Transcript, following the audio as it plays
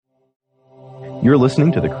You're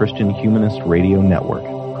listening to the Christian Humanist Radio Network,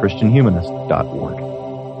 christianhumanist.org.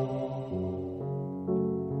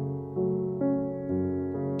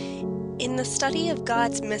 In the study of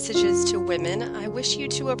God's messages to women, I wish you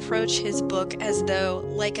to approach his book as though,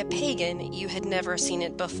 like a pagan, you had never seen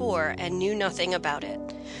it before and knew nothing about it.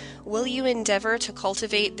 Will you endeavor to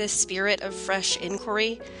cultivate this spirit of fresh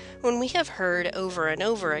inquiry? When we have heard over and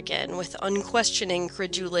over again, with unquestioning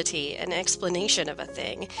credulity, an explanation of a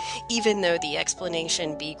thing, even though the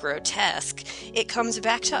explanation be grotesque, it comes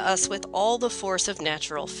back to us with all the force of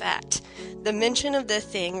natural fact. The mention of the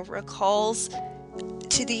thing recalls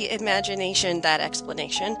to the imagination that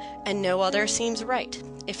explanation, and no other seems right.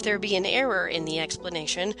 If there be an error in the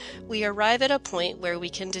explanation, we arrive at a point where we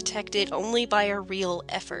can detect it only by a real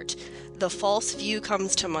effort. The false view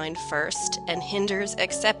comes to mind first and hinders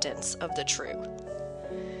acceptance of the true.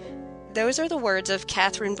 Those are the words of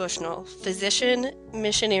Catherine Bushnell, physician,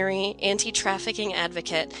 missionary, anti-trafficking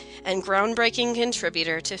advocate, and groundbreaking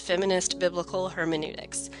contributor to feminist biblical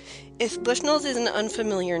hermeneutics. If Bushnell's is an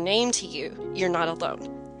unfamiliar name to you, you're not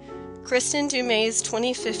alone. Kristin Du Mez's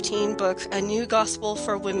 2015 book, A New Gospel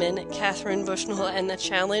for Women, Catherine Bushnell and the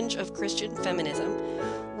Challenge of Christian Feminism,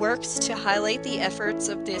 works to highlight the efforts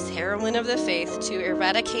of this heroine of the faith to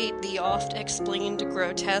eradicate the oft-explained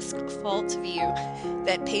grotesque false view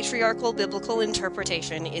that patriarchal biblical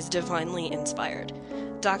interpretation is divinely inspired.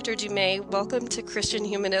 Dr. Du Mez, welcome to Christian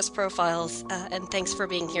Humanist Profiles, and thanks for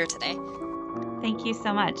being here today. Thank you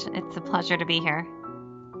so much. It's a pleasure to be here.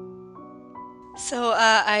 So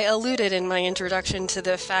I alluded in my introduction to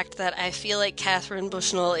the fact that I feel like Catherine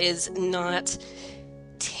Bushnell is not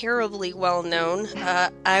terribly well known.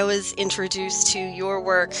 I was introduced to your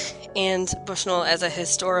work and Bushnell as a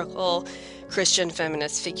historical Christian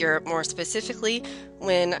feminist figure, more specifically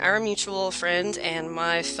when our mutual friend and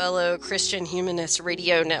my fellow Christian Humanist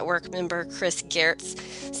Radio Network member Chris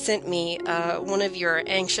Gertz sent me one of your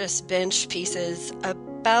Anxious Bench pieces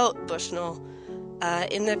about Bushnell.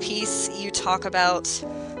 In the piece, you talk about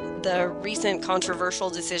the recent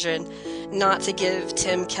controversial decision not to give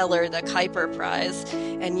Tim Keller the Kuyper Prize,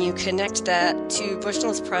 and you connect that to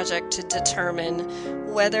Bushnell's project to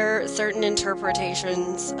determine whether certain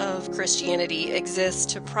interpretations of Christianity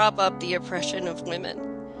exist to prop up the oppression of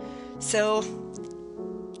women. So,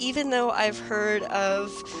 even though I've heard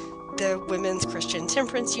of the Women's Christian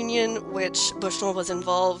Temperance Union, which Bushnell was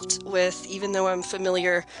involved with, even though I'm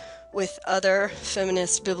familiar with other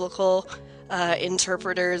feminist biblical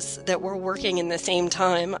interpreters that were working in the same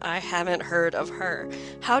time, I haven't heard of her.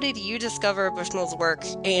 How did you discover Bushnell's work,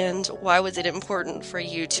 and why was it important for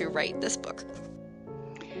you to write this book?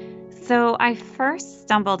 So I first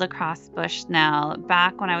stumbled across Bushnell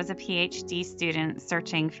back when I was a PhD student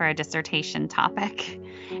searching for a dissertation topic.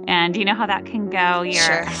 And you know how that can go. You're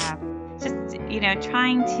Sure.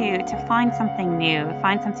 Trying to find something new,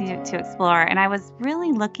 find something to explore. And I was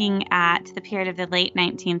really looking at the period of the late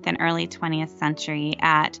 19th and early 20th century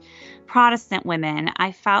at Protestant women.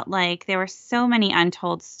 I felt like there were so many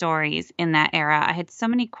untold stories in that era. I had so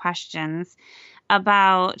many questions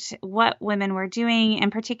about what women were doing,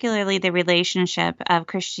 and particularly the relationship of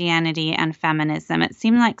Christianity and feminism. It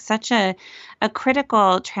seemed like such a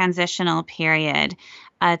critical transitional period,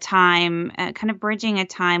 a time, kind of bridging a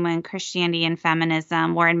time when Christianity and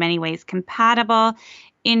feminism were in many ways compatible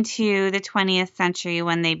into the 20th century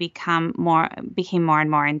when they became more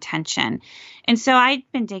and more in tension. And so I'd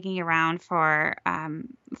been digging around for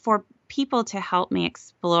people to help me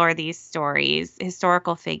explore these stories,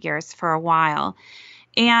 historical figures, for a while.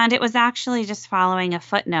 And it was actually just following a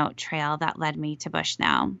footnote trail that led me to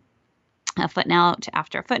Bushnell. A footnote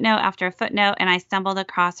after footnote after footnote, and I stumbled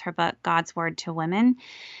across her book, God's Word to Women.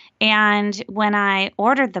 And when I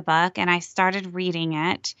ordered the book and I started reading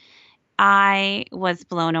it, I was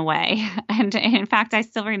blown away. And in fact, I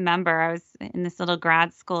still remember I was in this little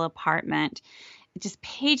grad school apartment, just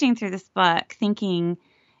paging through this book, thinking,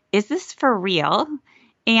 is this for real?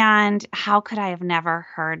 And how could I have never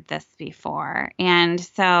heard this before? And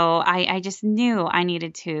so I just knew I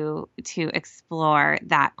needed to explore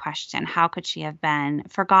that question. How could she have been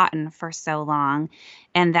forgotten for so long?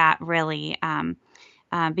 And that really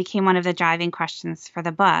became one of the driving questions for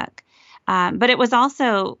the book. But it was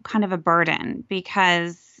also kind of a burden,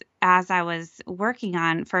 because as I was working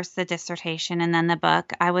on first the dissertation and then the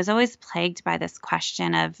book, I was always plagued by this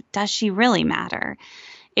question of, does she really matter?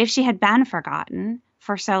 If she had been forgotten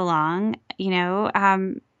for so long,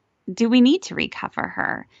 do we need to recover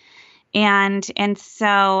her? And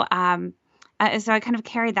so I kind of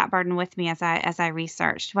carried that burden with me as I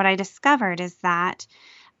researched. What I discovered is that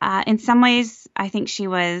in some ways, I think she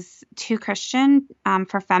was too Christian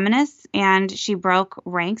for feminists, and she broke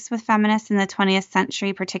ranks with feminists in the 20th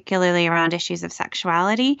century, particularly around issues of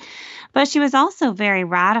sexuality. But she was also very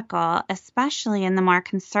radical, especially in the more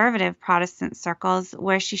conservative Protestant circles,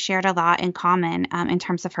 where she shared a lot in common in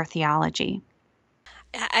terms of her theology.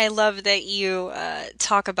 I love that you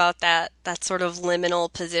talk about that sort of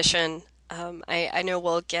liminal position. I know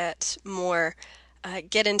we'll get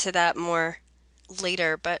into that more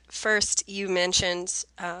later, but first you mentioned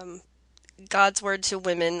God's Word to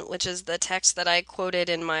Women, which is the text that I quoted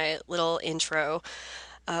in my little intro.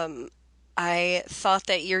 I thought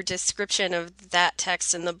that your description of that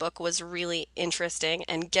text in the book was really interesting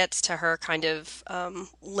and gets to her kind of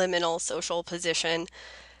liminal social position.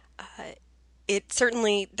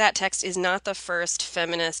 That text is not the first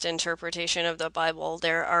feminist interpretation of the Bible.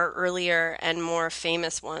 There are earlier and more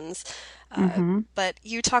famous ones. But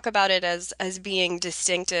you talk about it as being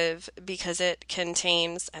distinctive because it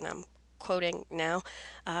contains, and I'm quoting now,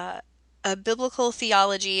 a biblical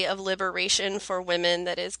theology of liberation for women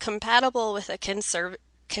that is compatible with a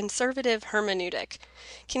conservative hermeneutic.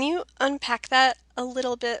 Can you unpack that a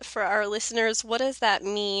little bit for our listeners? What does that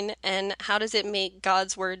mean, and how does it make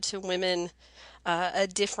God's Word to Women a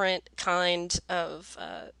different kind of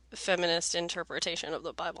feminist interpretation of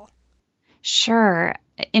the Bible? Sure.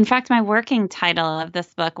 In fact, my working title of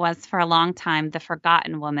this book was for a long time The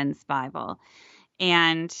Forgotten Woman's Bible.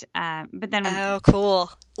 And but then oh,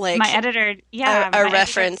 cool! Like my editor, a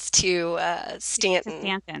reference to Stanton. To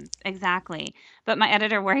Stanton, exactly. But my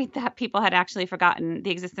editor worried that people had actually forgotten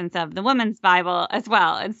the existence of the Woman's Bible as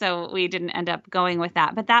well, and so we didn't end up going with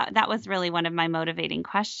that. But that was really one of my motivating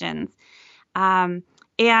questions. And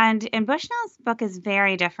Bushnell's book is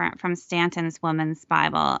very different from Stanton's Woman's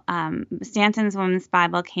Bible. Stanton's Woman's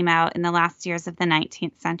Bible came out in the last years of the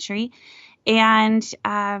 19th century, and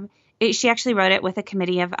she actually wrote it with a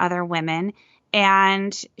committee of other women.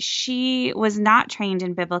 And she was not trained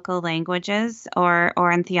in biblical languages or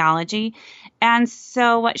in theology. And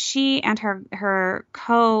so what she and her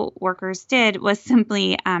co-workers did was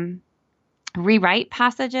simply rewrite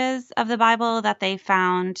passages of the Bible that they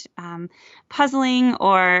found puzzling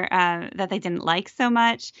or that they didn't like so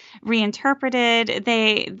much, reinterpreted.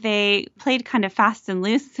 They played kind of fast and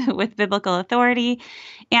loose with biblical authority,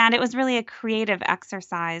 and it was really a creative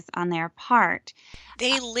exercise on their part.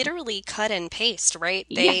 They literally cut and paste, right?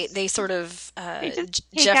 Yes. They sort of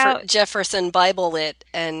Jefferson Bible it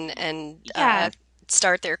and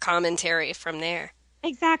start their commentary from there.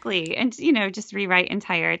 Exactly. And, just rewrite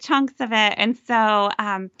entire chunks of it. And so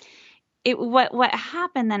what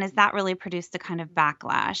happened then is that really produced a kind of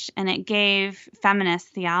backlash, and it gave feminist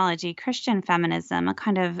theology, Christian feminism, a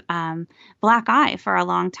kind of black eye for a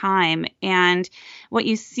long time. And what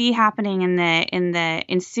you see happening in the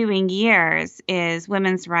ensuing years is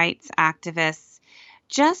women's rights activists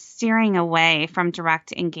just steering away from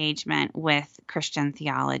direct engagement with Christian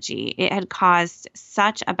theology. It had caused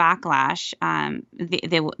such a backlash,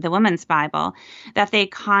 the Women's Bible, that they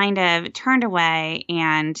kind of turned away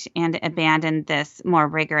and abandoned this more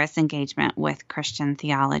rigorous engagement with Christian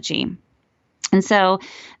theology. And so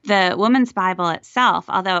the Women's Bible itself,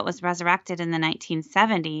 although it was resurrected in the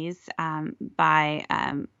 1970s by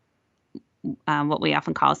what we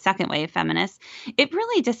often call second wave feminists, it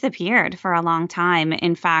really disappeared for a long time.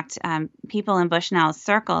 In fact, people in Bushnell's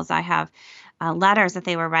circles, I have letters that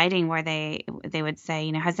they were writing where they would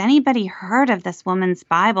say, has anybody heard of this Woman's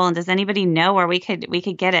Bible, and does anybody know where we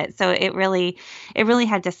could get it? So it really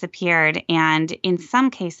had disappeared, and in some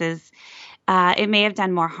cases, it may have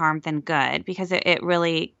done more harm than good, because it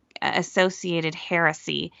really associated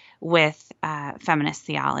heresy with feminist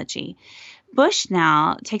theology.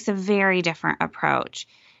 Bushnell takes a very different approach.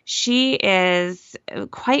 She is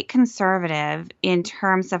quite conservative in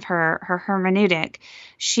terms of her hermeneutic.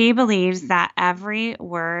 She believes that every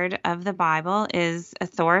word of the Bible is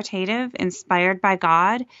authoritative, inspired by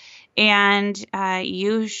God, and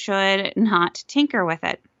you should not tinker with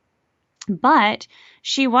it. But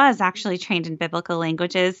she was actually trained in biblical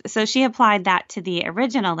languages, so she applied that to the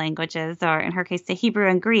original languages, or in her case, to Hebrew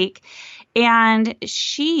and Greek. And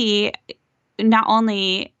she not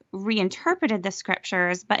only reinterpreted the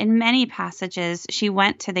scriptures, but in many passages, she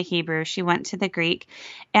went to the Hebrew, she went to the Greek,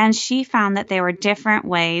 and she found that there were different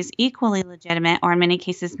ways, equally legitimate, or in many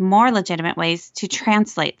cases more legitimate ways, to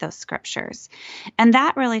translate those scriptures. And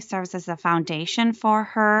that really serves as a foundation for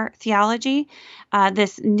her theology,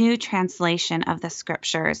 this new translation of the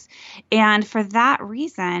scriptures. And for that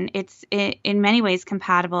reason, it's in many ways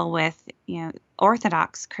compatible with,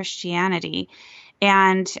 Orthodox Christianity.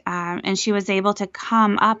 And she was able to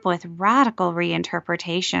come up with radical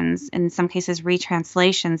reinterpretations, in some cases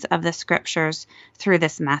retranslations of the scriptures through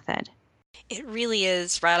this method. It really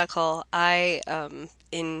is radical.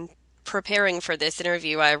 In preparing for this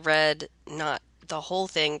interview, I read not the whole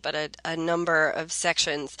thing, but a number of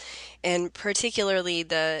sections, and particularly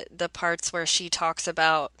the parts where she talks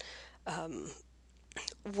about um,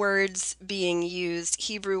 words being used,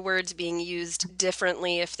 Hebrew words being used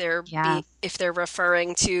differently Yes, if they're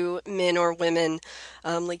referring to men or women.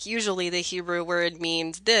 Like usually the Hebrew word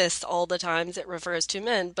means this, all the times it refers to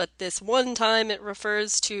men, but this one time it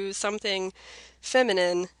refers to something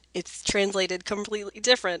feminine. It's translated completely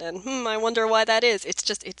different, and I wonder why that is.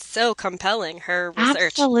 It's so compelling, her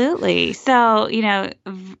research. absolutely. So,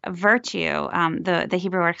 virtue, the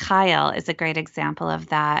Hebrew word chayil is a great example of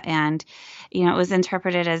that. And, it was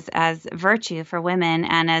interpreted as virtue for women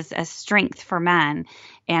and as strength for men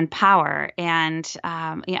and power. And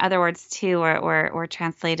other words, too, were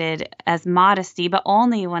translated as modesty, but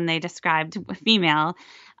only when they described females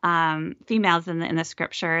in the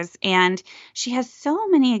scriptures. And she has so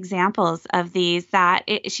many examples of these that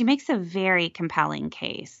she makes a very compelling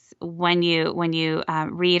case when you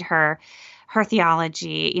read her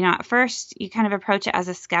theology. At first you kind of approach it as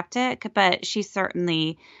a skeptic, but she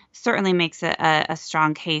certainly makes a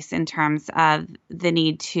strong case in terms of the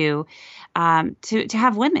need to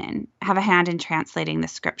have women have a hand in translating the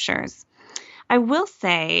scriptures. I will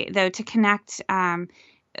say, though, to connect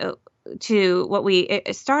to what we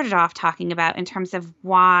started off talking about in terms of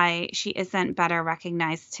why she isn't better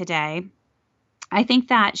recognized today, I think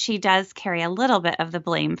that she does carry a little bit of the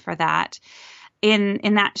blame for that,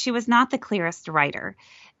 in that she was not the clearest writer.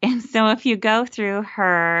 And so if you go through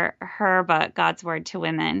her book, God's Word to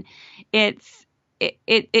Women, it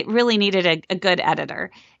really needed a good editor.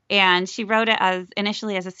 And she wrote it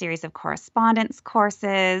initially as a series of correspondence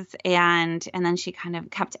courses, and then she kind of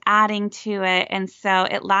kept adding to it. And so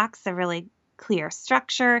it lacks a really clear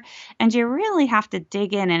structure, and you really have to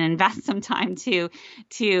dig in and invest some time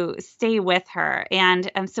to stay with her.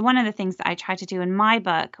 And so one of the things that I tried to do in my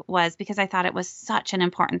book was, because I thought it was such an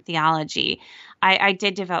important theology, I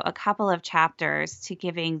did devote a couple of chapters to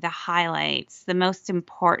giving the highlights, the most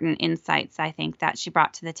important insights I think that she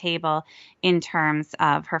brought to the table in terms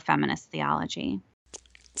of her feminist theology.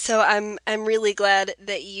 So I'm really glad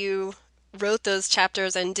that you wrote those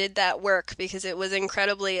chapters and did that work, because it was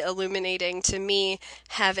incredibly illuminating to me,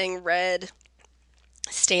 having read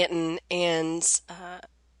Stanton and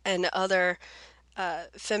other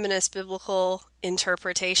feminist biblical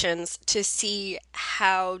interpretations, to see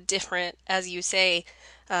how different, as you say,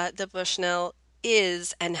 the Bushnell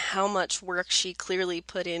is, and how much work she clearly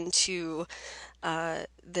put into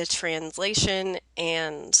the translation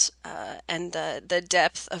and the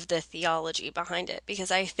depth of the theology behind it. Because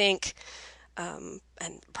I think, and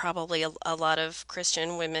probably a lot of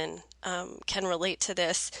Christian women can relate to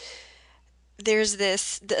this, there's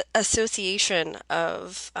the association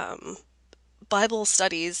of Bible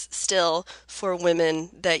studies still for women,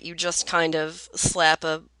 that you just kind of slap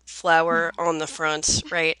a flower on the front,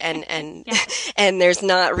 right? And Yeah. and there's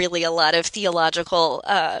not really a lot of theological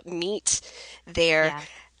meat there. Yeah.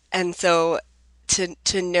 And so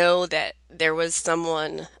to know that there was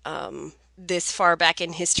someone this far back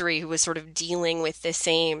in history who was sort of dealing with the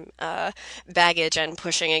same baggage and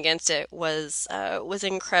pushing against it was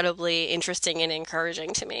incredibly interesting and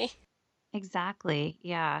encouraging to me. Exactly.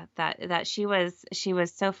 Yeah. That she was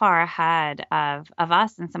so far ahead of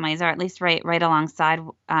us in some ways, or at least right alongside,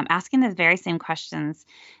 asking the very same questions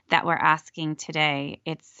that we're asking today.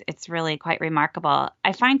 It's really quite remarkable.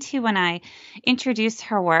 I find too, when I introduce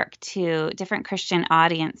her work to different Christian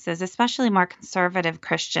audiences, especially more conservative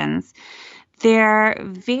Christians, they're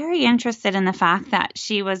very interested in the fact that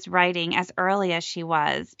she was writing as early as she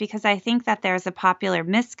was, because I think that there's a popular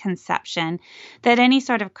misconception that any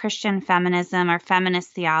sort of Christian feminism or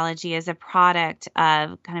feminist theology is a product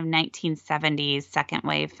of kind of 1970s second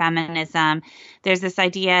wave feminism. There's this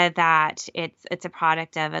idea that it's a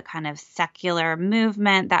product of a kind of secular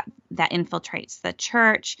movement that infiltrates the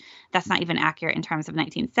church. That's not even accurate in terms of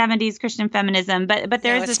 1970s Christian feminism, but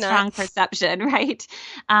there No, is a it's strong not. perception, right?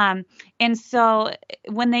 And so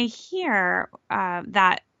when they hear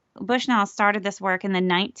that Bushnell started this work in the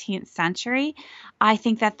 19th century, I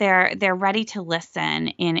think that they're ready to listen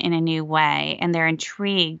in a new way, and they're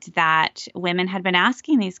intrigued that women had been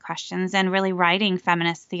asking these questions and really writing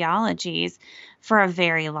feminist theologies for a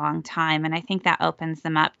very long time. And I think that opens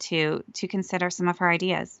them up to consider some of her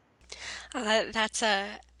ideas. That's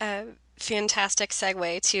a fantastic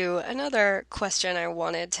segue to another question I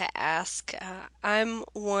wanted to ask. I'm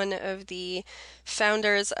one of the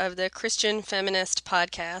founders of the Christian Feminist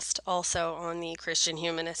podcast, also on the Christian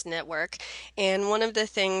Humanist Network. And one of the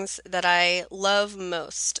things that I love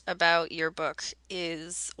most about your book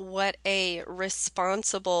is what a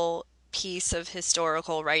responsible piece of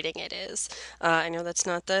historical writing it is. I know that's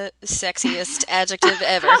not the sexiest adjective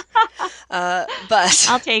ever, but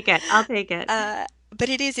I'll take it. I'll take it. but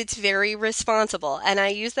it's very responsible. And I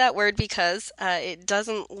use that word because it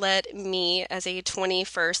doesn't let me, as a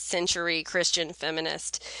 21st century Christian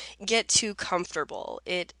feminist, get too comfortable.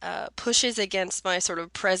 It pushes against my sort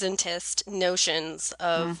of presentist notions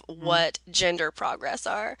of what gender progress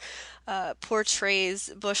are. Portrays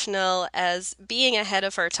Bushnell as being ahead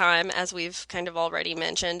of her time, as we've kind of already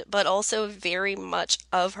mentioned, but also very much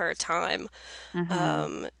of her time.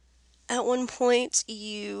 At one point,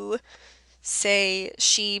 you say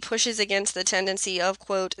she pushes against the tendency of,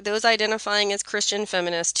 quote, those identifying as Christian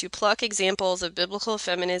feminists to pluck examples of biblical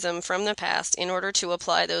feminism from the past in order to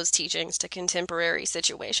apply those teachings to contemporary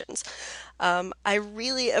situations. I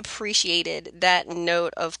really appreciated that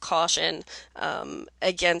note of caution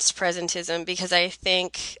against presentism, because I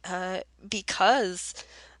think because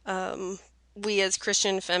we as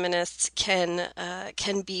Christian feminists can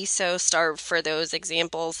be so starved for those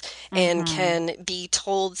examples and can be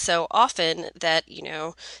told so often that,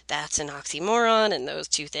 that's an oxymoron and those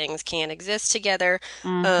two things can't exist together,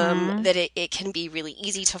 that it can be really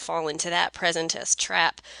easy to fall into that presentist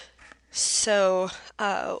trap. So,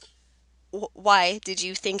 why did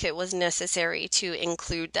you think it was necessary to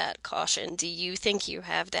include that caution? Do you think you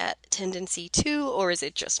have that tendency too, or is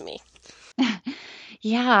it just me?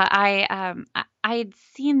 Yeah, I'd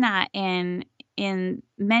seen that in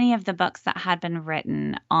many of the books that had been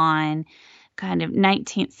written on kind of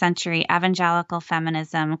 19th century evangelical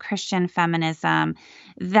feminism, Christian feminism,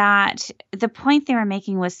 that the point they were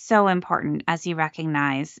making was so important, as you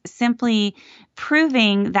recognize, simply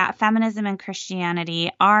proving that feminism and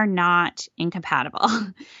Christianity are not incompatible,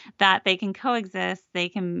 that they can coexist, they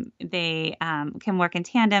can work in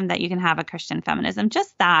tandem, that you can have a Christian feminism.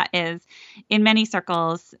 Just that is, in many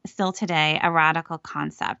circles, still today, a radical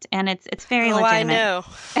concept, and it's very legitimate. I know.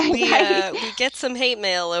 We get some hate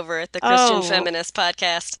mail over at the Christian Feminist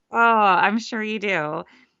podcast. Oh, I'm sure you do.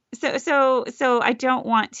 So I don't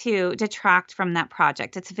want to detract from that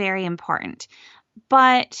project. It's very important.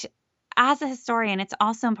 But as a historian, it's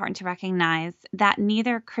also important to recognize that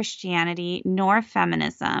neither Christianity nor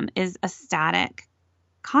feminism is a static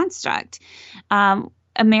construct.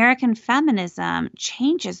 American feminism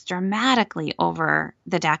changes dramatically over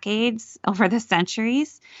the decades, over the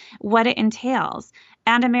centuries, what it entails.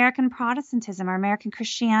 And American Protestantism or American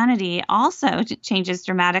Christianity also changes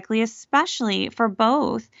dramatically, especially for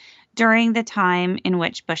both during the time in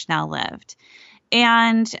which Bushnell lived.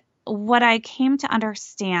 And what I came to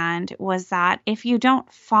understand was that if you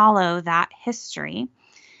don't follow that history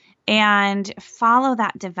and follow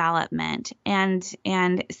that development and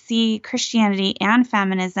see Christianity and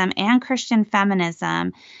feminism and Christian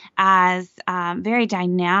feminism as very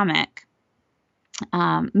dynamic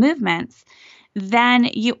movements, then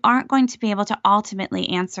you aren't going to be able to ultimately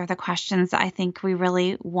answer the questions that I think we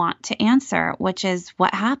really want to answer, which is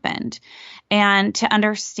what happened, and to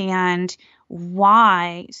understand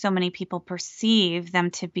why so many people perceive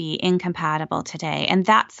them to be incompatible today. And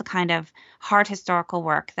that's the kind of hard historical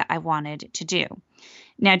work that I wanted to do.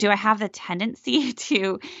 Now, do I have the tendency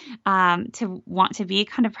to want to be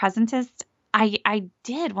kind of presentist? I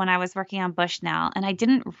did when I was working on Bushnell, and I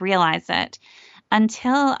didn't realize it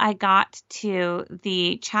until I got to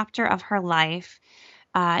the chapter of her life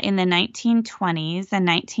in the 1920s and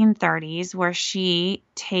 1930s where she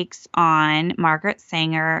takes on Margaret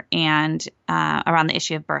Sanger and around the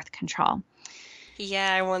issue of birth control.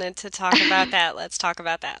 Yeah, I wanted to talk about that. Let's talk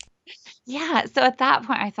about that. Yeah, so at that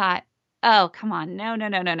point I thought, oh, come on, no.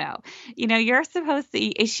 You're supposed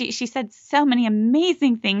to, she said so many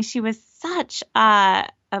amazing things. She was such a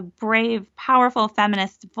brave, powerful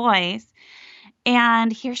feminist voice.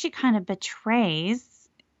 And here she kind of betrays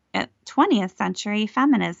 20th century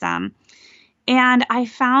feminism. And I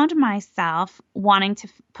found myself wanting to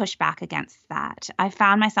push back against that. I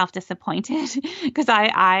found myself disappointed because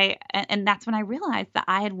and that's when I realized that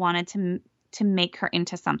I had wanted to make her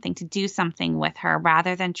into something, to do something with her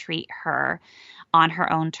rather than treat her on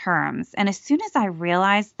her own terms. And as soon as I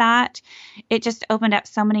realized that, it just opened up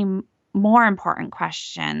so many more important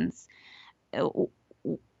questions.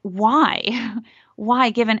 Why,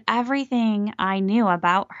 given everything I knew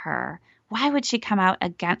about her, why would she come out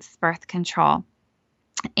against birth control?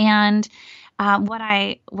 And what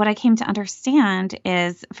I came to understand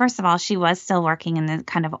is, first of all, she was still working in the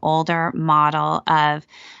kind of older model of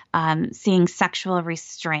seeing sexual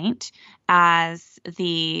restraint as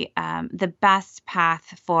the best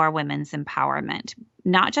path for women's empowerment.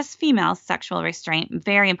 Not just female sexual restraint,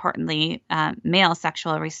 very importantly, male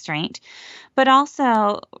sexual restraint, but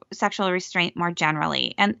also sexual restraint more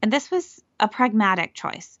generally. And this was a pragmatic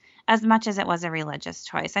choice as much as it was a religious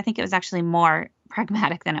choice. I think it was actually more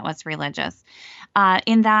pragmatic than it was religious,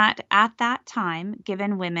 in that at that time,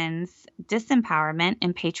 given women's disempowerment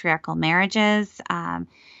in patriarchal marriages,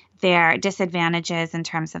 their disadvantages in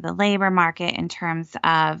terms of the labor market, in terms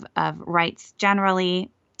of rights generally,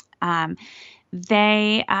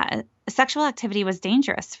 sexual activity was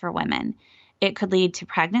dangerous for women. It could lead to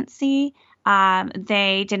pregnancy.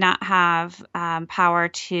 They did not have power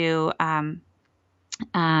to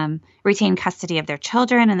retain custody of their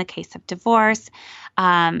children in the case of divorce.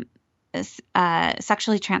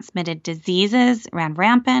 Sexually transmitted diseases ran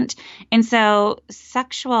rampant. And so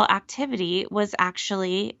sexual activity was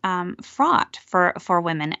actually fraught for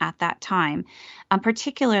women at that time,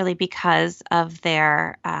 particularly because of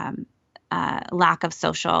their lack of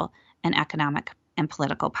social and economic and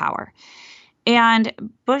political power. And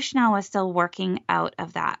Bushnell was still working out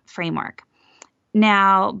of that framework.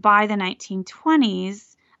 Now, by the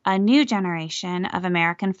 1920s, a new generation of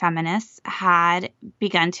American feminists had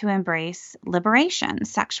begun to embrace liberation,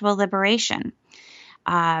 sexual liberation.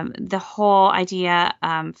 The whole idea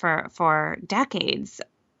for decades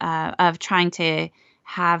of trying to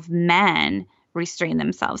have men restrain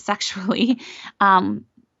themselves sexually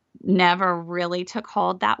never really took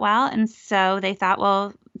hold that well. And so they thought,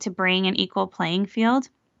 well, to bring an equal playing field,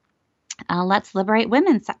 let's liberate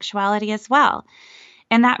women's sexuality as well.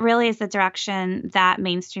 And that really is the direction that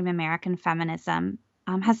mainstream American feminism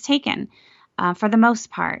has taken for the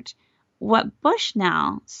most part. What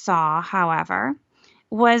Bushnell saw, however,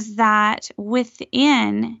 was that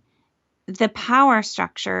within the power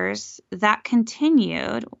structures that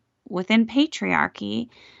continued within patriarchy,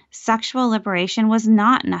 sexual liberation was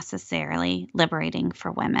not necessarily liberating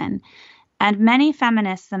for women. And many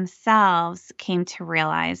feminists themselves came to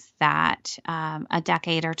realize that a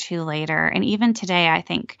decade or two later, and even today, I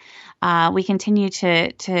think we continue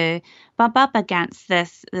to bump up against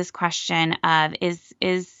this question of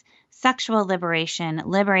is sexual liberation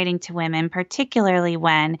liberating to women, particularly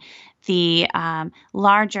when the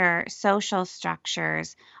larger social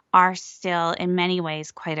structures are still in many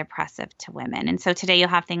ways quite oppressive to women. And so today you'll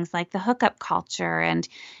have things like the hookup culture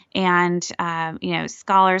and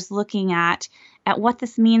scholars looking at what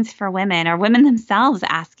this means for women, or women themselves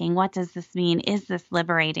asking, what does this mean? Is this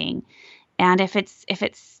liberating? And if it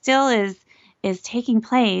still is taking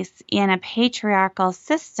place in a patriarchal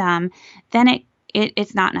system, then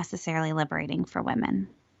it's not necessarily liberating for women.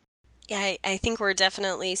 Yeah, I think we're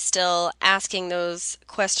definitely still asking those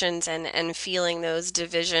questions and feeling those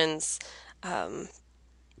divisions.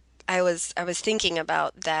 I was thinking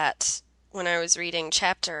about that when I was reading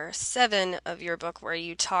chapter 7 of your book, where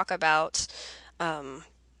you talk about that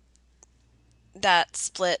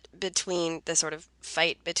split between the sort of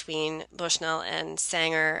fight between Bushnell and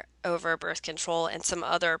Sanger over birth control and some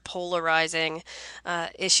other polarizing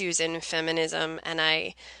issues in feminism.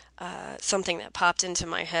 And something that popped into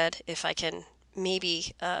my head, if I can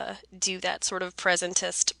maybe do that sort of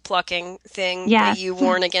presentist plucking thing that you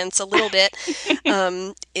warn against a little bit,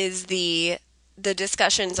 is the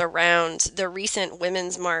discussions around the recent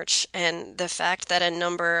Women's March and the fact that a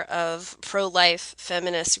number of pro-life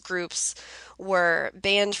feminist groups were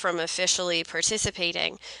banned from officially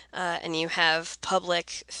participating. And you have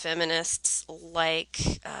public feminists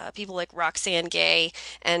like people like Roxane Gay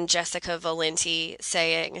and Jessica Valenti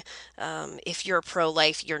saying, if you're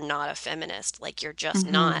pro-life, you're not a feminist. Like, you're just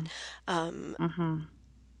not.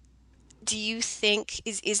 Do you think,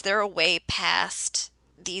 is there a way past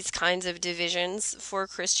these kinds of divisions for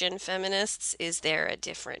Christian feminists? Is there a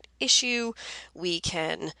different issue we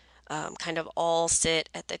can kind of all sit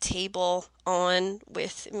at the table on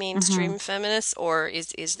with mainstream feminists, or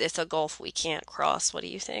is this a gulf we can't cross? What do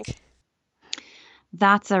you think?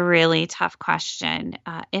 That's a really tough question.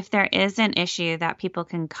 If there is an issue that people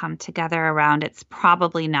can come together around, it's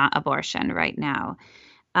probably not abortion right now.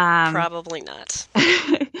 Probably not.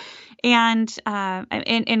 And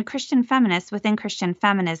in Christian feminists, within Christian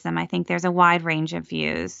feminism, I think there's a wide range of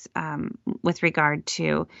views with regard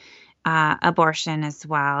to abortion as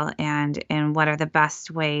well, and what are the best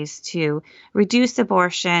ways to reduce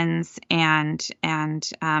abortions, and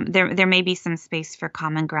there may be some space for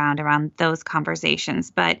common ground around those conversations.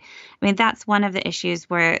 But I mean, that's one of the issues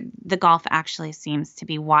where the gulf actually seems to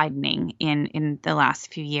be widening in the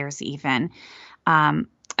last few years, even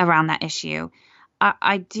around that issue.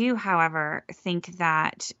 I do, however, think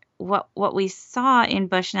that what we saw in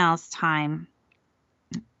Bushnell's time,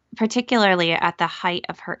 particularly at the height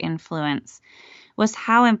of her influence, was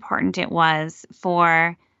how important it was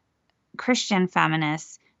for Christian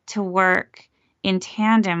feminists to work in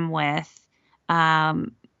tandem with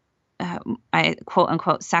quote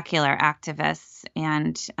unquote secular activists,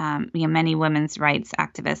 and many women's rights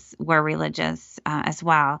activists were religious as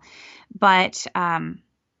well, but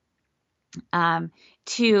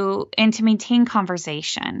to maintain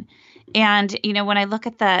conversation. And when I look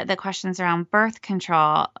at the questions around birth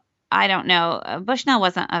control, I don't know. Bushnell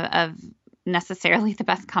wasn't necessarily the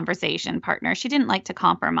best conversation partner. She didn't like to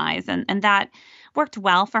compromise, and that worked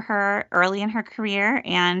well for her early in her career,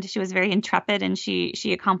 and she was very intrepid, and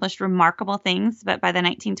she accomplished remarkable things. But by the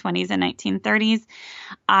 1920s and 1930s,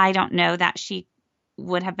 I don't know that she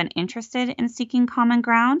would have been interested in seeking common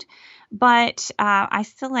ground. But I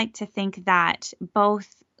still like to think that both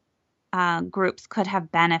groups could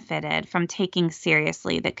have benefited from taking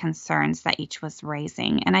seriously the concerns that each was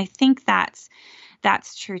raising. And I think that's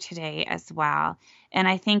true today as well. And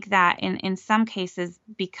I think that in some cases,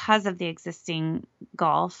 because of the existing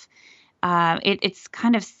gulf, it's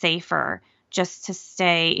kind of safer just to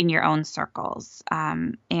stay in your own circles.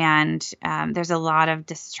 And there's a lot of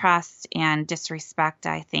distrust and disrespect,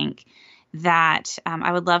 I think, that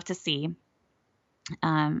I would love to see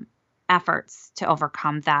efforts to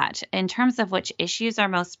overcome that. In terms of which issues are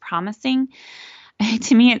most promising,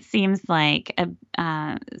 to me, it seems like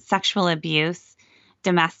sexual abuse,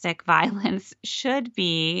 domestic violence should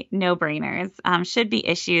be no-brainers, should be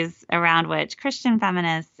issues around which Christian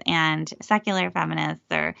feminists and secular feminists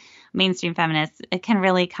or mainstream feminists can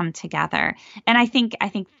really come together. And I think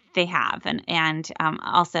they have, and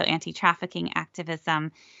also anti-trafficking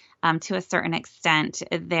activism to a certain extent.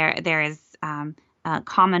 There is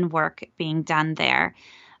common work being done there.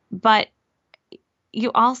 But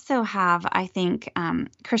you also have, I think,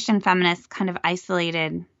 Christian feminists kind of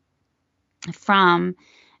isolated from,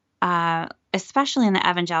 especially in the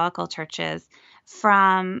evangelical churches,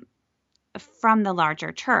 from the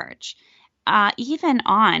larger church, even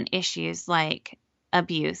on issues like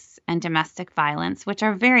abuse and domestic violence, which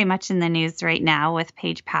are very much in the news right now with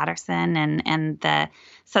Paige Patterson and the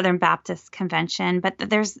Southern Baptist Convention. But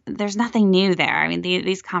there's nothing new there. I mean,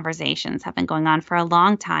 these conversations have been going on for a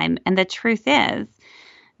long time. And the truth is,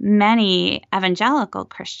 many evangelical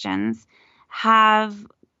Christians have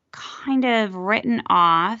kind of written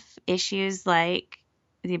off issues like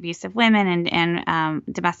the abuse of women and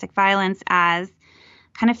domestic violence as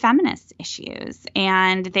kind of feminist issues,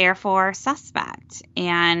 and therefore suspect.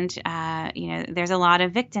 And there's a lot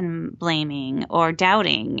of victim blaming or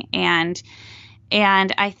doubting, and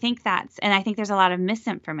I think there's a lot of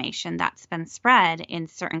misinformation that's been spread in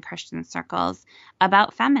certain Christian circles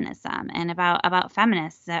about feminism and about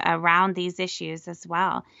feminists around these issues as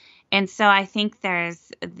well. And so I think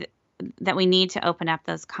that we need to open up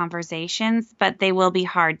those conversations, but they will be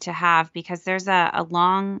hard to have because there's a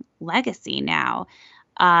long legacy now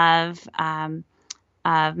of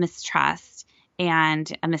mistrust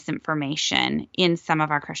and misinformation in some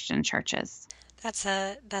of our Christian churches. That's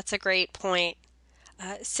a great point.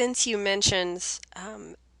 Since you mentioned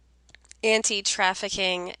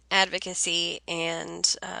anti-trafficking advocacy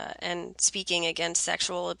and speaking against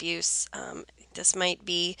sexual abuse, this might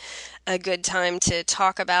be a good time to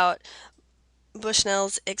talk about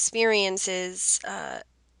Bushnell's experiences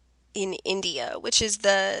in India, which is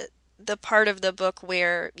the part of the book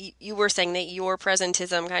where you were saying that your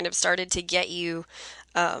presentism kind of started to get you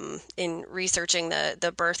in researching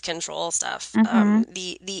the birth control stuff. Mm-hmm.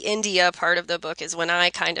 The India part of the book is when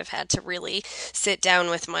I kind of had to really sit down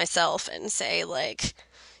with myself and say, like,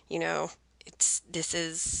 this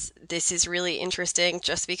is really interesting.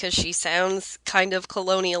 Just because she sounds kind of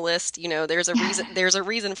colonialist, there's a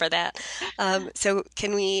reason for that. So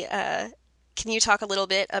can you talk a little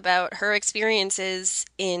bit about her experiences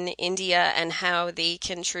in India and how they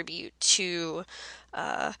contribute to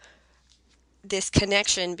this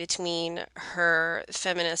connection between her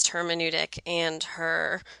feminist hermeneutic and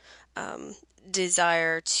her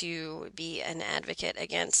desire to be an advocate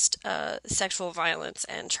against sexual violence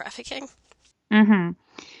and trafficking? Mm-hmm.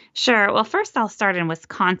 Sure. Well, first I'll start in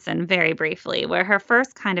Wisconsin very briefly, where her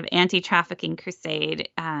first kind of anti-trafficking crusade,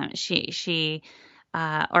 she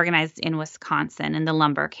organized in Wisconsin in the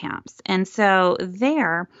lumber camps. And so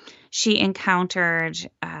there she encountered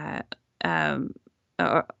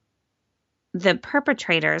the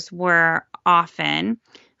perpetrators were often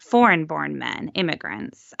foreign-born men,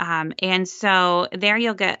 immigrants. And so there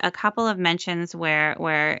you'll get a couple of mentions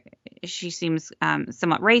where she seems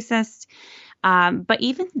somewhat racist. But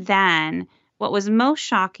even then, what was most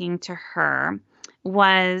shocking to her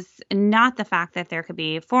was not the fact that there could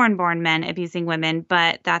be foreign-born men abusing women,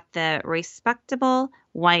 but that the respectable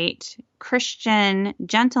white Christian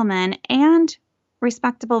gentlemen and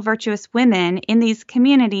respectable virtuous women in these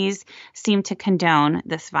communities seem to condone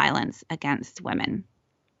this violence against women.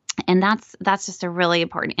 And that's just a really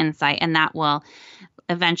important insight, and that will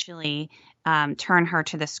eventually turn her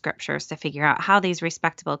to the scriptures to figure out how these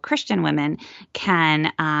respectable Christian women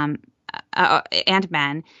can and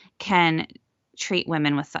men can treat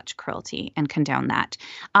women with such cruelty and condone that.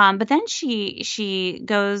 But then she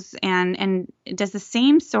goes and does the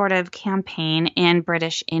same sort of campaign in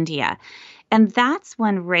British India. And that's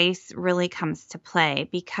when race really comes to play,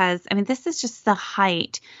 because, I mean, this is just the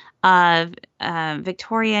height of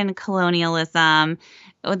Victorian colonialism,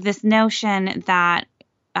 this notion that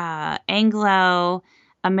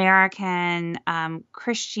Anglo-American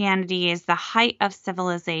Christianity is the height of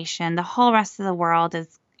civilization. The whole rest of the world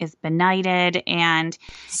is benighted and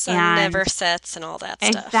never sets and all that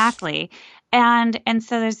stuff. Exactly. And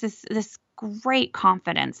so there's this great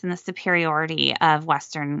confidence in the superiority of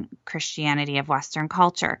Western Christianity, of Western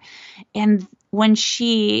culture. And when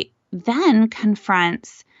she then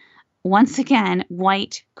confronts, once again,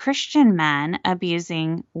 white Christian men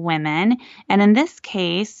abusing women, and in this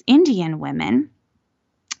case, Indian women,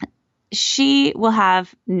 she will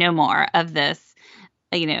have no more of this,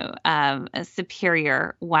 a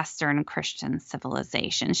superior Western Christian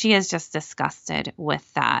civilization. She is just disgusted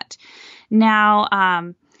with that.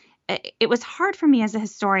 Now, it was hard for me as a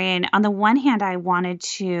historian. On the one hand, I wanted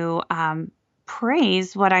to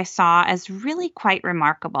praise what I saw as really quite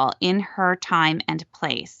remarkable in her time and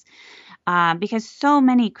place, because so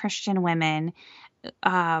many Christian women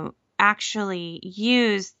actually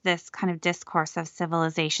use this kind of discourse of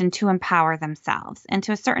civilization to empower themselves. And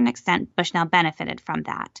to a certain extent, Bushnell benefited from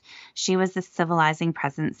that. She was the civilizing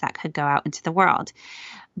presence that could go out into the world.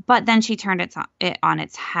 But then she turned it on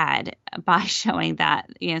its head by showing that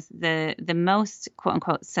the most quote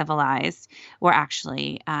unquote civilized were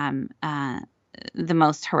actually the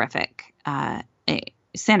most horrific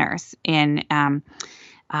sinners in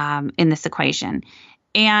this equation.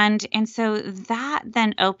 And so that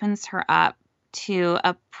then opens her up to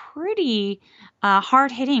a pretty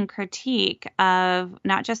hard-hitting critique of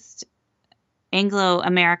not just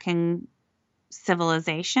Anglo-American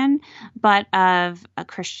civilization, but of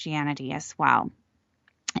Christianity as well.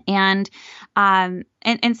 And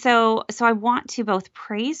so I want to both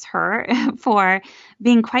praise her for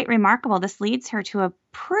being quite remarkable. This leads her to a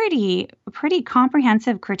pretty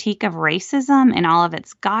comprehensive critique of racism in all of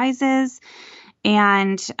its guises.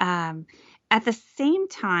 And at the same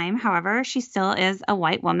time, however, she still is a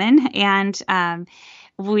white woman, and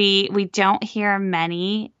we don't hear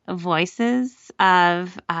many voices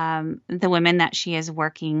of the women that she is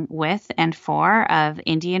working with and for, of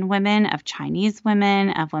Indian women, of Chinese women,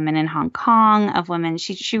 of women in Hong Kong, of women.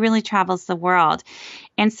 She really travels the world,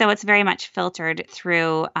 and so it's very much filtered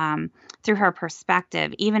through her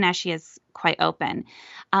perspective, even as she is quite open.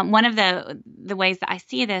 One of the ways that I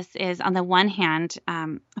see this is, on the one hand,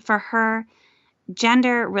 for her,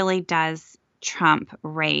 gender really does trump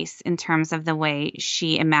race in terms of the way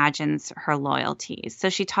she imagines her loyalties. So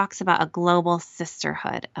she talks about a global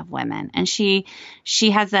sisterhood of women, and she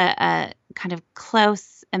has a kind of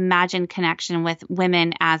close imagined connection with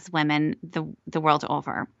women as women the world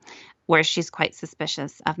over, where she's quite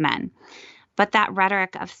suspicious of men. But that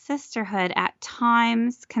rhetoric of sisterhood at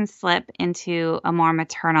times can slip into a more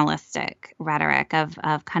maternalistic rhetoric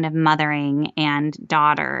of kind of mothering and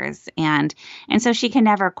daughters. And so she can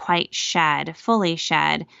never quite fully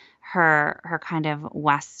shed her kind of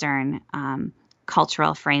Western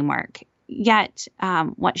cultural framework. Yet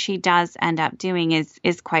what she does end up doing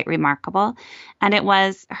is quite remarkable. And it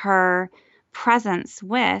was her presence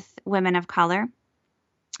with women of color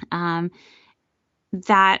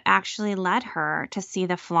that actually led her to see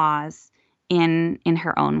the flaws in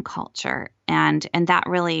her own culture. And that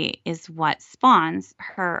really is what spawns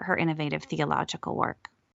her innovative theological work.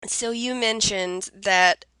 So you mentioned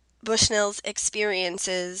that Bushnell's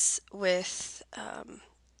experiences with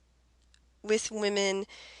women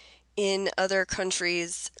in other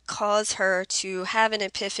countries cause her to have an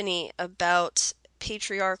epiphany about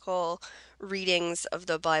patriarchal readings of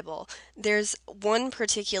the Bible. There's one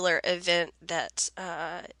particular event that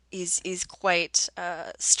is quite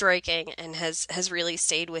striking and has really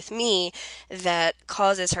stayed with me, that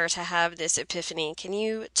causes her to have this epiphany. Can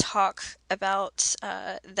you talk about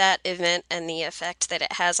that event and the effect that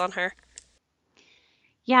it has on her?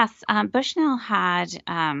 Yes, Bushnell had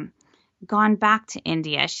gone back to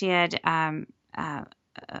India. She had uh,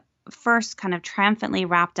 first kind of triumphantly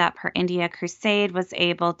wrapped up her India crusade, was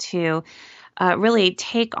able to really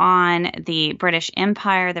take on the British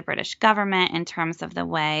Empire, the British government, in terms of the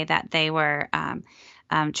way that they were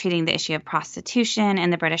treating the issue of prostitution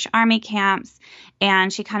in the British army camps.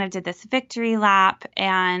 And she kind of did this victory lap.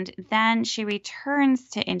 And then she returns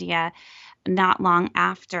to India not long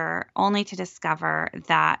after, only to discover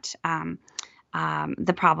that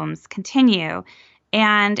the problems continue.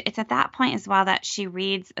 And it's at that point as well that she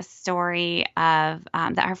reads a story of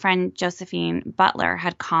that her friend Josephine Butler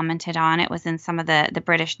had commented on. It was in some of the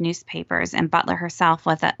British newspapers, and Butler herself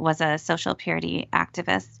was a social purity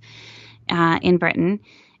activist in Britain.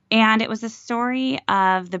 And it was a story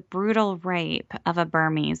of the brutal rape of a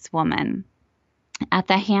Burmese woman at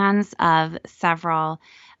the hands of several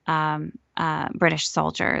British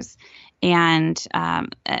soldiers. And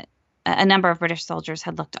a number of British soldiers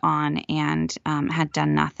had looked on and had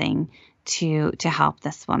done nothing to help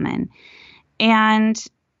this woman. And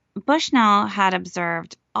Bushnell had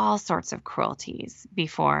observed all sorts of cruelties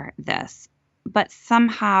before this, but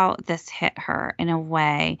somehow this hit her in a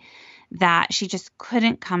way that she just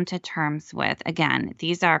couldn't come to terms with. Again,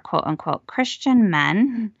 these are quote unquote Christian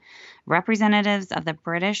men, representatives of the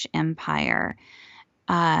British Empire,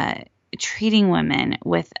 treating women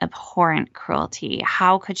with abhorrent cruelty.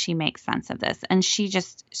 How could she make sense of this? And she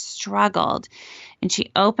just struggled. And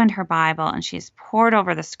she opened her Bible and she's pored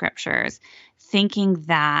over the scriptures, thinking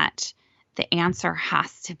that the answer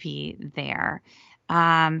has to be there.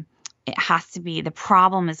 It has to be, the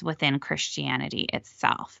problem is within Christianity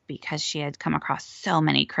itself, because she had come across so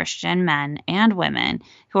many Christian men and women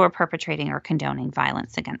who were perpetrating or condoning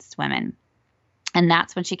violence against women. And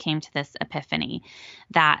that's when she came to this epiphany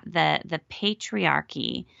that the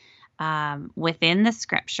patriarchy within the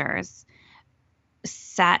scriptures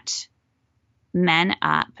set men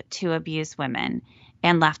up to abuse women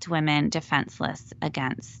and left women defenseless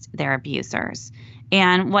against their abusers.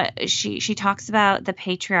 And what she talks about the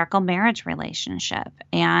patriarchal marriage relationship,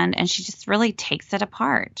 and she just really takes it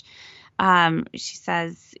apart. She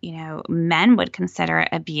says, men would consider it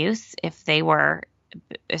abuse if they were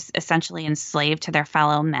essentially enslaved to their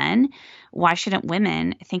fellow men. Why shouldn't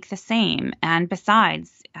women think the same? And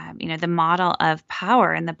besides, the model of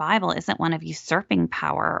power in the Bible isn't one of usurping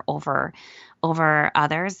power over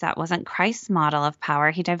others. That wasn't Christ's model of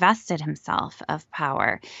power. He divested himself of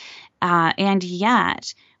power. And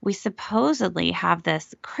yet we supposedly have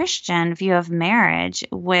this Christian view of marriage,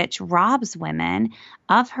 which robs women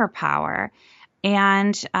of her power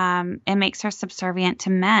and it makes her subservient to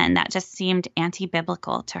men. That just seemed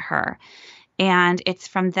anti-biblical to her. And it's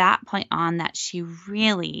from that point on that she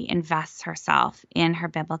really invests herself in her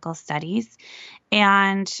biblical studies.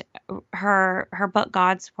 And her book,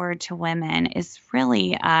 God's Word to Women, is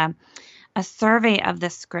really a survey of the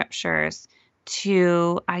scriptures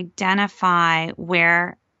to identify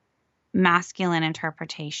where masculine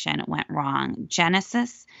interpretation went wrong.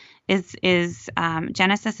 Genesis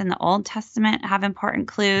Genesis and the Old Testament have important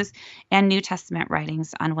clues, and New Testament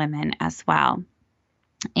writings on women as well.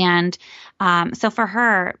 And so for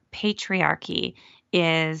her, patriarchy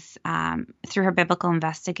is, through her biblical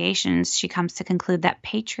investigations, she comes to conclude that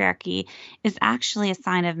patriarchy is actually a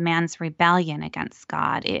sign of man's rebellion against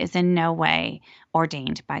God. It is in no way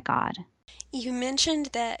ordained by God. You mentioned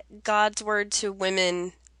that God's Word to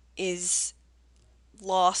Women is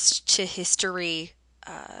lost to history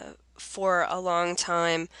for a long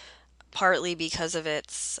time, partly because of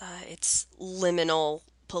its liminal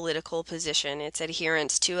political position, its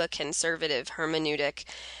adherence to a conservative hermeneutic.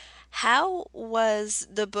 How was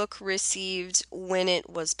the book received when it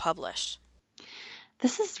was published?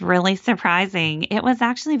 This is really surprising. It was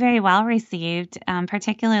actually very well received,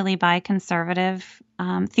 particularly by conservative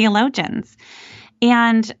theologians.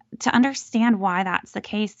 And to understand why that's the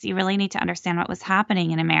case, you really need to understand what was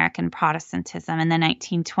happening in American Protestantism in the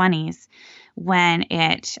 1920s when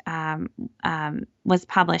it was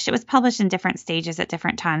published. It was published in different stages at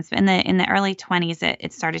different times. But in the early 20s,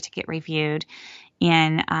 it started to get reviewed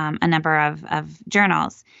in a number of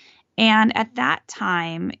journals. And at that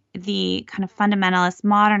time, the kind of fundamentalist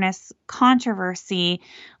modernist controversy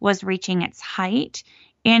was reaching its height.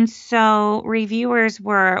 And so reviewers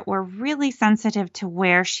were really sensitive to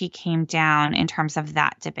where she came down in terms of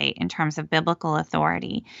that debate, in terms of biblical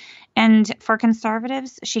authority. And for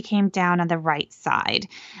conservatives, she came down on the right side.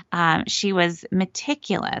 She was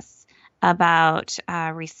meticulous about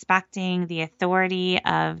respecting the authority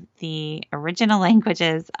of the original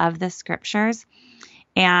languages of the scriptures.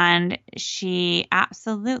 And she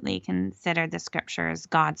absolutely considered the scriptures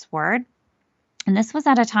God's word. And this was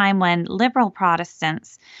at a time when liberal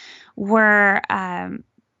Protestants were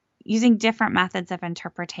using different methods of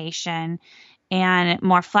interpretation and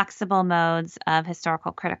more flexible modes of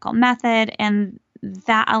historical critical method. And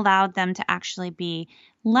that allowed them to actually be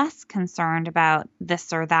less concerned about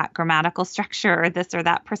this or that grammatical structure or this or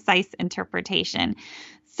that precise interpretation.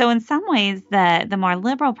 So in some ways, the more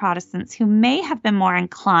liberal Protestants who may have been more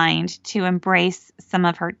inclined to embrace some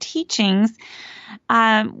of her teachings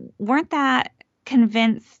weren't that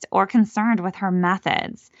convinced or concerned with her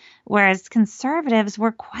methods, whereas conservatives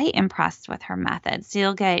were quite impressed with her methods. So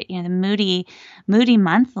you'll get, the Moody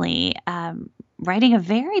Monthly writing a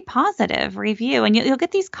very positive review, and you'll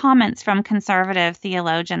get these comments from conservative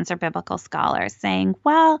theologians or biblical scholars saying,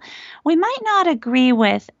 well, we might not agree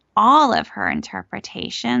with all of her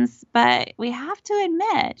interpretations, but we have to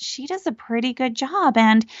admit she does a pretty good job,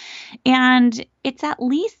 and it's at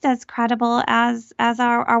least as credible as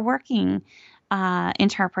our working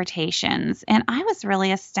interpretations. And I was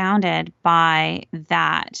really astounded by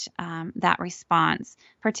that response,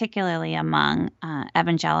 particularly among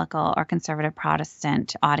evangelical or conservative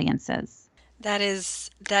Protestant audiences. That is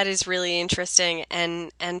really interesting,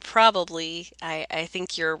 and probably I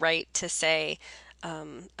think you're right to say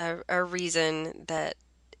a reason that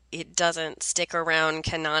it doesn't stick around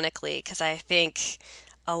canonically, because I think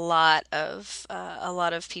a lot of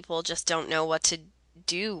people just don't know what to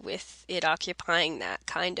do with it occupying that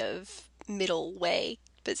kind of middle way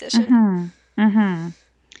position. Mm-hmm. Mm-hmm.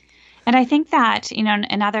 And I think that,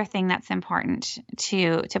 another thing that's important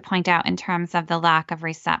to point out in terms of the lack of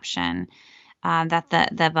reception that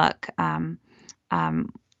the book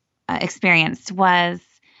experienced was,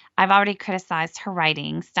 I've already criticized her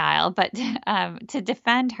writing style, but to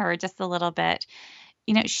defend her just a little bit,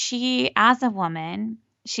 she, as a woman,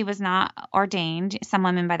 she was not ordained. Some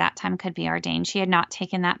women by that time could be ordained. She had not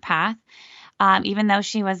taken that path. Even though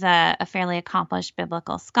she was a fairly accomplished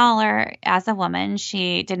biblical scholar, as a woman,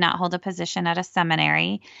 she did not hold a position at a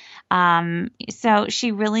seminary. So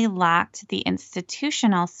she really lacked the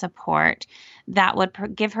institutional support that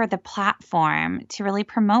would give her the platform to really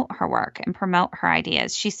promote her work and promote her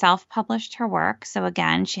ideas. She self-published her work. So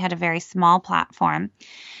again, she had a very small platform.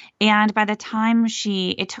 And by the time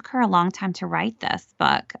it took her a long time to write this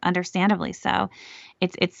book, understandably so.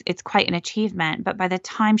 It's quite an achievement. But by the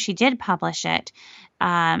time she did publish it,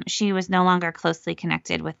 she was no longer closely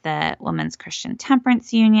connected with the Women's Christian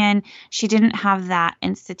Temperance Union. She didn't have that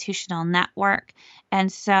institutional network.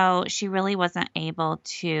 And so she really wasn't able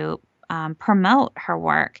to promote her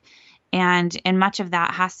work. And much of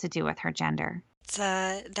that has to do with her gender.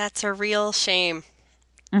 That's a real shame.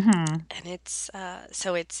 Mm-hmm. And it's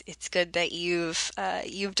good that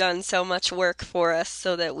you've done so much work for us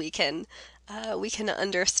so that we can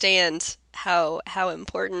understand how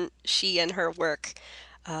important she and her work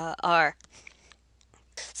are.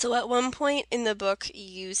 So at one point in the book,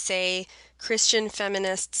 you say Christian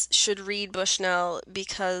feminists should read Bushnell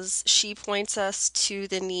because she points us to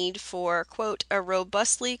the need for, quote, a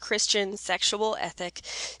robustly Christian sexual ethic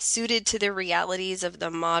suited to the realities of the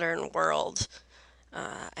modern world.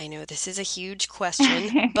 I know this is a huge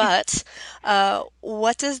question, but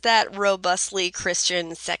what does that robustly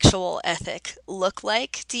Christian sexual ethic look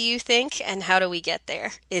like, do you think? And how do we get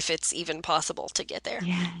there, if it's even possible to get there?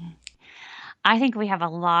 Yeah. I think we have a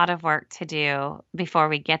lot of work to do before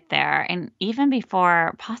we get there, and even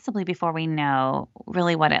possibly before we know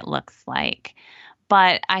really what it looks like.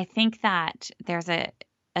 But I think that there's a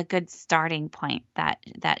good starting point that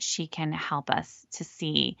she can help us to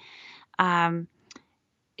see.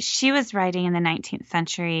 She was writing in the 19th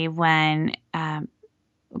century when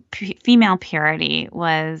female purity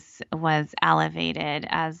was elevated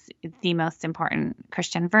as the most important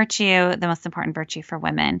Christian virtue, the most important virtue for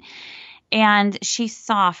women. And she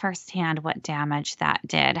saw firsthand what damage that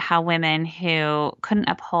did, how women who couldn't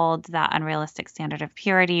uphold that unrealistic standard of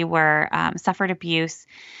purity were suffered abuse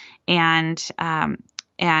and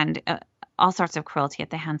all sorts of cruelty at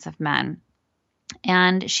the hands of men.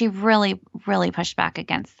 And she really, really pushed back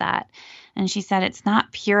against that. And she said, it's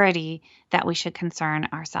not purity that we should concern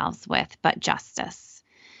ourselves with, but justice.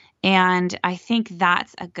 And I think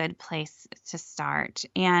that's a good place to start.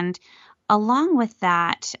 And along with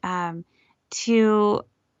that, to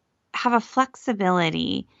have a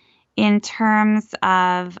flexibility in terms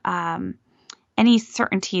of any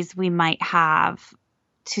certainties we might have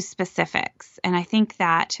to specifics. And I think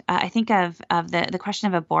that I think of the question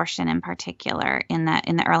of abortion in particular in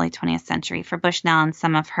the early 20th century for Bushnell and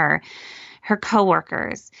some of her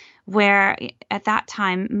coworkers, where at that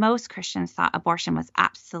time most Christians thought abortion was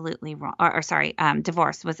absolutely wrong,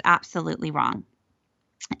 divorce was absolutely wrong,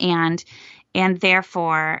 and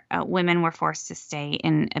therefore women were forced to stay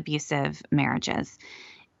in abusive marriages.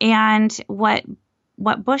 And what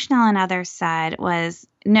Bushnell and others said was,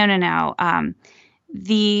 no.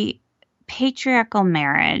 The patriarchal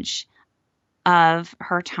marriage of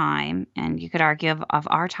her time, and you could argue of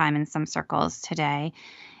our time in some circles today,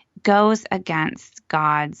 goes against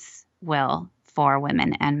God's will for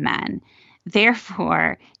women and men.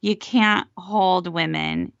 Therefore, you can't hold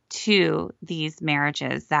women to these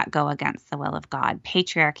marriages that go against the will of God.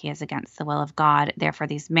 Patriarchy is against the will of God. Therefore,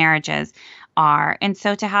 these marriages are. And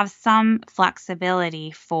so to have some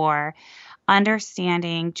flexibility for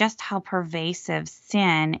understanding just how pervasive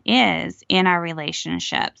sin is in our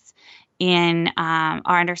relationships, in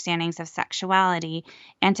our understandings of sexuality,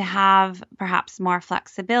 and to have perhaps more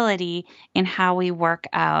flexibility in how we work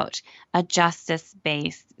out a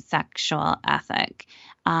justice-based sexual ethic.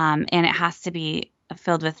 And it has to be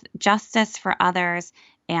filled with justice for others,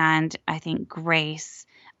 and I think grace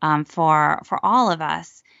for all of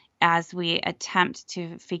us as we attempt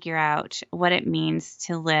to figure out what it means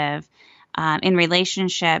to live in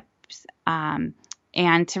relationships, and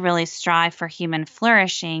to really strive for human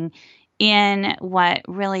flourishing in what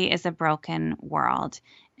really is a broken world.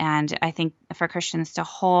 And I think for Christians to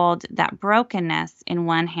hold that brokenness in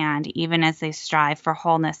one hand, even as they strive for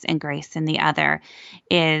wholeness and grace in the other,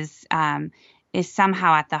 is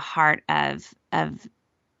somehow at the heart of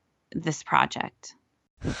this project.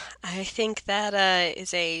 I think that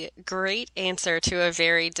is a great answer to a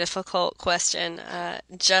very difficult question.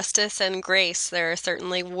 Justice and grace, there are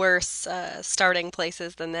certainly worse starting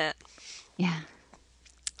places than that. Yeah.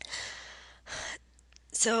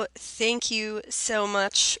 So thank you so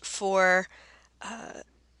much for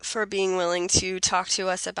being willing to talk to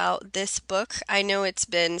us about this book. I know it's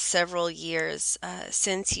been several years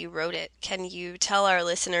since you wrote it. Can you tell our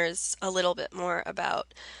listeners a little bit more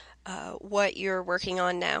about what you're working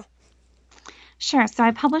on now? Sure. So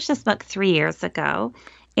I published this book 3 years ago.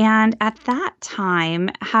 And at that time,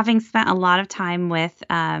 having spent a lot of time with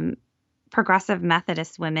progressive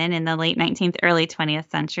Methodist women in the late 19th, early 20th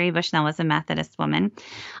century, Bushnell was a Methodist woman,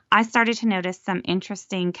 I started to notice some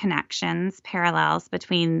interesting connections, parallels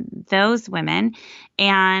between those women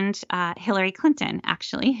and Hillary Clinton,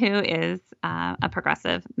 actually, who is a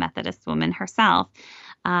progressive Methodist woman herself.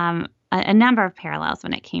 A number of parallels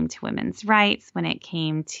when it came to women's rights, when it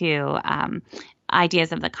came to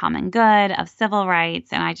ideas of the common good, of civil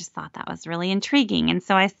rights, and I just thought that was really intriguing. And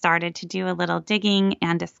so I started to do a little digging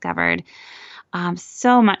and discovered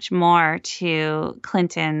so much more to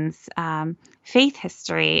Clinton's faith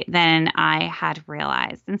history than I had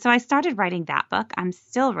realized. And so I started writing that book. I'm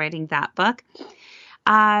still writing that book.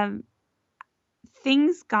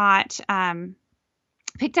 Things got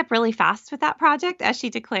picked up really fast with that project as she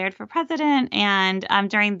declared for president and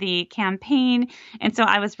during the campaign. And so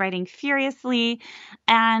I was writing furiously,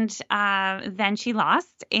 and then she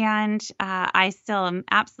lost, and I still am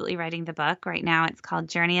absolutely writing the book. Right now it's called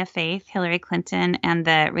Journey of Faith, Hillary Clinton and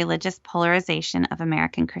the Religious Polarization of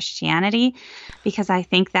American Christianity, because I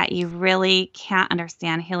think that you really can't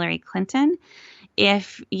understand Hillary Clinton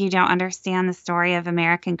if you don't understand the story of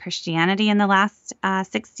American Christianity in the last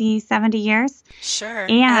 60, 70 years. Sure,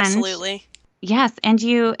 and, absolutely. Yes,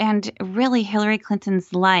 and really Hillary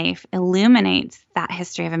Clinton's life illuminates that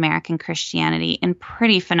history of American Christianity in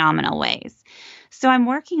pretty phenomenal ways. So I'm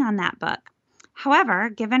working on that book. However,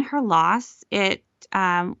 given her loss, it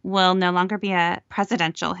will no longer be a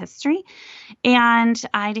presidential history. And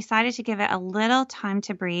I decided to give it a little time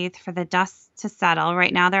to breathe for the dust to settle.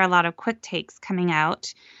 Right now, there are a lot of quick takes coming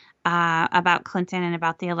out about Clinton and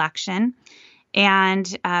about the election. And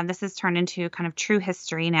this has turned into kind of true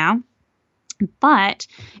history now. But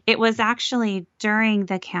it was actually during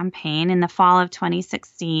the campaign in the fall of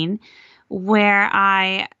 2016 where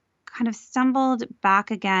I kind of stumbled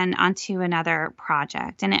back again onto another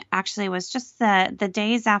project. And it actually was just the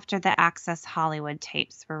days after the Access Hollywood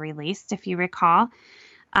tapes were released, if you recall.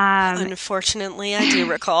 Unfortunately, I do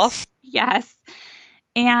recall. Yes.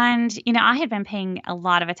 And, I had been paying a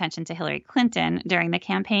lot of attention to Hillary Clinton during the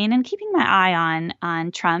campaign and keeping my eye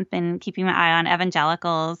on Trump and keeping my eye on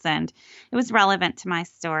evangelicals. And it was relevant to my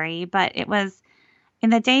story. But it was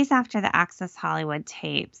in the days after the Access Hollywood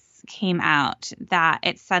tapes came out that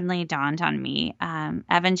it suddenly dawned on me.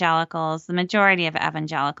 Evangelicals, the majority of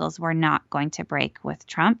evangelicals, were not going to break with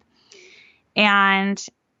Trump. And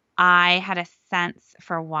I had a sense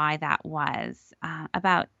for why that was.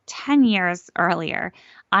 About 10 years earlier,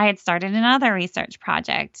 I had started another research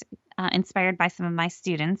project inspired by some of my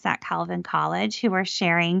students at Calvin College who were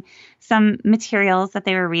sharing some materials that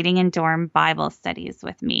they were reading in dorm Bible studies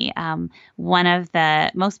with me. One of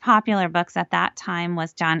the most popular books at that time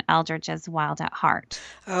was John Eldredge's Wild at Heart.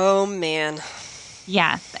 Oh, man.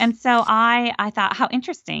 Yes. And so I thought how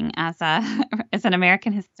interesting as an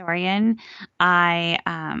American historian,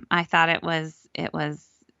 I thought it was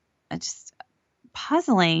just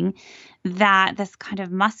puzzling that this kind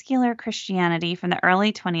of muscular Christianity from the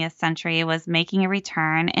early 20th century was making a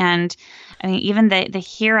return. And I mean, even the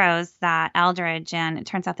heroes that Eldredge, and it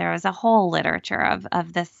turns out there was a whole literature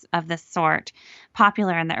of this sort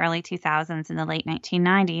popular in the early 2000s and the late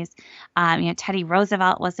 1990s. Teddy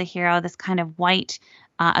Roosevelt was a hero, this kind of white,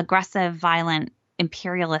 aggressive, violent,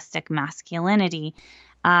 imperialistic masculinity.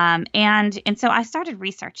 And so I started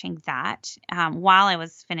researching that while I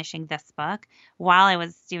was finishing this book, while I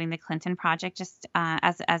was doing the Clinton Project, just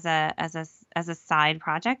as a side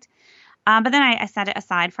project. But then I set it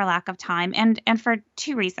aside for lack of time, and for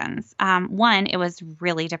two reasons. One, it was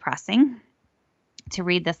really depressing to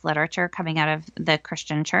read this literature coming out of the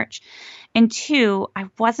Christian church, and two, I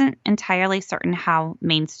wasn't entirely certain how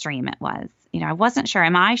mainstream it was. I wasn't sure,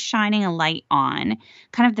 am I shining a light on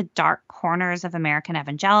kind of the dark corners of American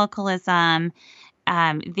evangelicalism,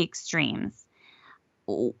 the extremes?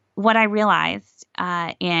 What I realized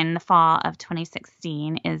in the fall of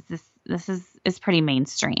 2016 is this is pretty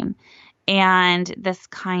mainstream. And this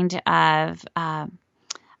kind of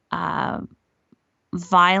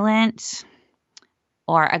violent,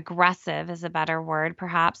 or aggressive is a better word,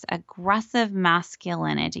 perhaps, aggressive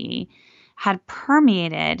masculinity had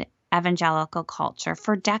permeated evangelical culture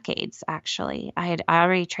for decades. Actually, I had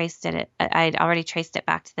already traced it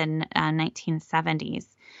back to the 1970s,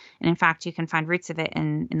 and in fact, you can find roots of it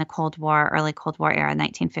in the Cold War, early Cold War era,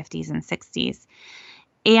 1950s and 60s,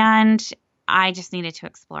 and I just needed to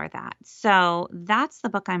explore that. So that's the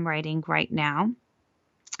book I'm writing right now.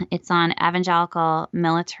 It's on evangelical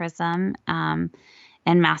militarism and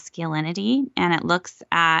masculinity, and it looks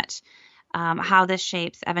at how this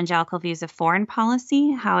shapes evangelical views of foreign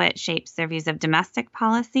policy, how it shapes their views of domestic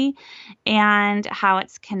policy, and how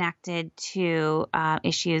it's connected to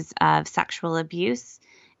issues of sexual abuse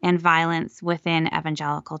and violence within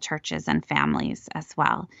evangelical churches and families as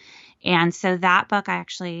well. And so that book I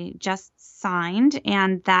actually just signed,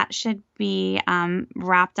 and that should be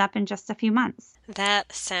wrapped up in just a few months.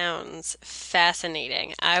 That sounds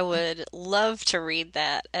fascinating. I would love to read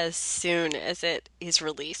that as soon as it is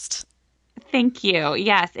released. Thank you.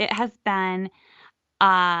 Yes, it has been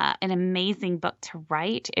an amazing book to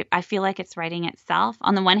write. I feel like it's writing itself.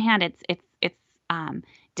 On the one hand, it's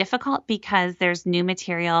difficult because there's new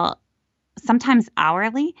material, sometimes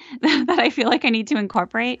hourly, that I feel like I need to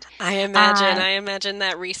incorporate. I imagine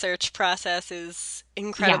that research process is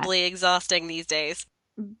incredibly exhausting these days.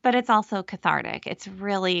 But it's also cathartic. It's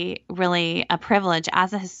really, really a privilege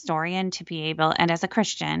as a historian to be able, and as a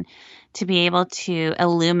Christian, to be able to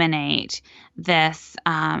illuminate this,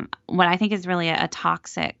 what I think is really a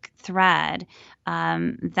toxic thread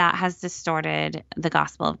that has distorted the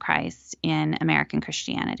gospel of Christ in American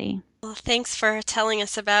Christianity. Well, thanks for telling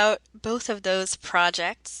us about both of those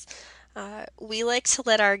projects. We like to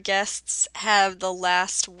let our guests have the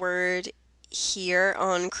last word here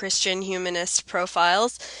on Christian Humanist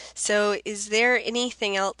Profiles. So is there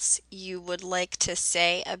anything else you would like to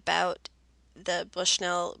say about the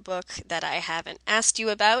Bushnell book that I haven't asked you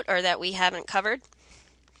about or that we haven't covered?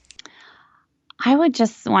 I would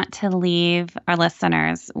just want to leave our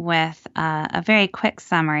listeners with a very quick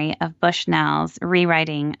summary of Bushnell's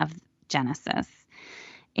rewriting of Genesis.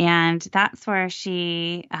 And that's where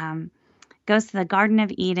she goes to the Garden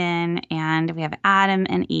of Eden, and we have Adam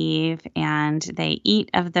and Eve, and they eat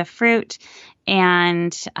of the fruit.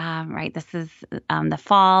 And this is the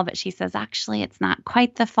fall, but she says, actually, it's not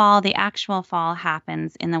quite the fall. The actual fall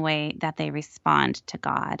happens in the way that they respond to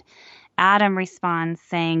God. Adam responds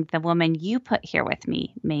saying, the woman you put here with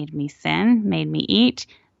me made me sin, made me eat.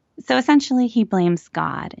 So essentially, he blames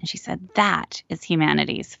God. And she said, that is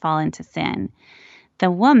humanity's fall into sin.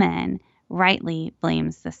 The woman rightly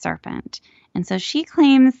blames the serpent. And so she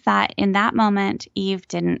claims that in that moment, Eve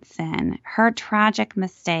didn't sin. Her tragic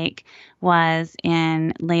mistake was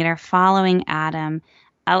in later following Adam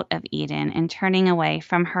out of Eden and turning away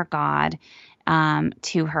from her God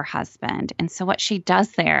to her husband. And so what she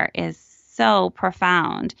does there is so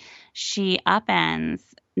profound. She upends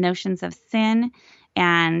notions of sin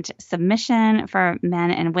and submission for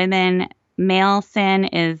men and women. Male sin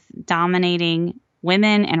is dominating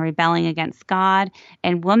women and rebelling against God,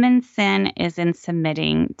 and woman's sin is in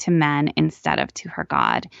submitting to men instead of to her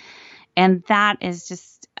God. And that is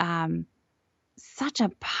just such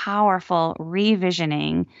a powerful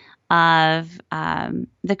revisioning of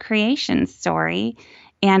the creation story,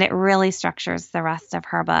 and it really structures the rest of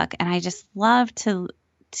her book. And I just love to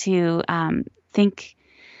think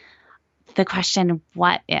the question,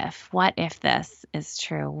 what if this is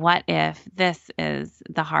true? What if this is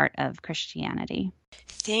the heart of Christianity?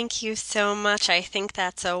 Thank you so much. I think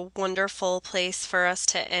that's a wonderful place for us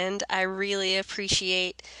to end. I really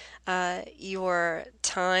appreciate your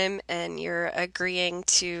time and your agreeing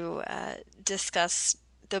to discuss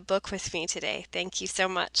the book with me today. Thank you so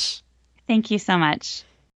much. Thank you so much.